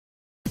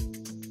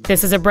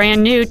This is a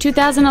brand new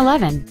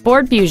 2011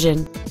 Ford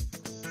Fusion.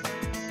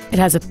 It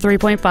has a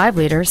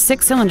 3.5-liter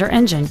six-cylinder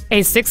engine,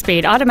 a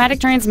six-speed automatic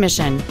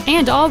transmission,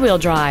 and all-wheel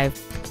drive.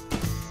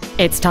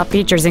 Its top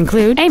features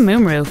include a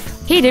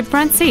moonroof, heated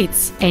front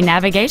seats, a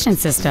navigation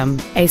system,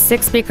 a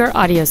six-speaker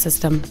audio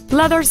system,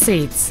 leather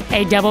seats,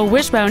 a double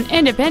wishbone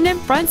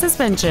independent front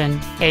suspension,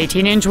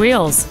 18-inch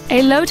wheels,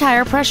 a low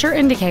tire pressure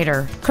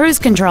indicator, cruise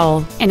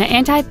control, and an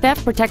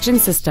anti-theft protection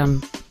system.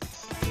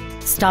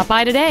 Stop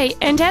by today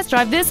and test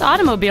drive this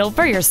automobile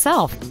for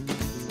yourself.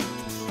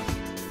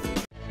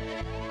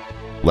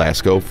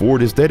 Lasco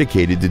Ford is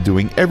dedicated to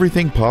doing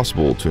everything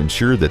possible to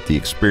ensure that the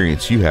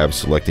experience you have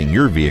selecting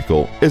your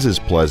vehicle is as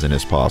pleasant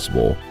as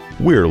possible.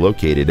 We're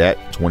located at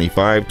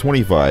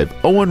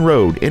 2525 Owen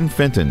Road in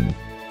Fenton.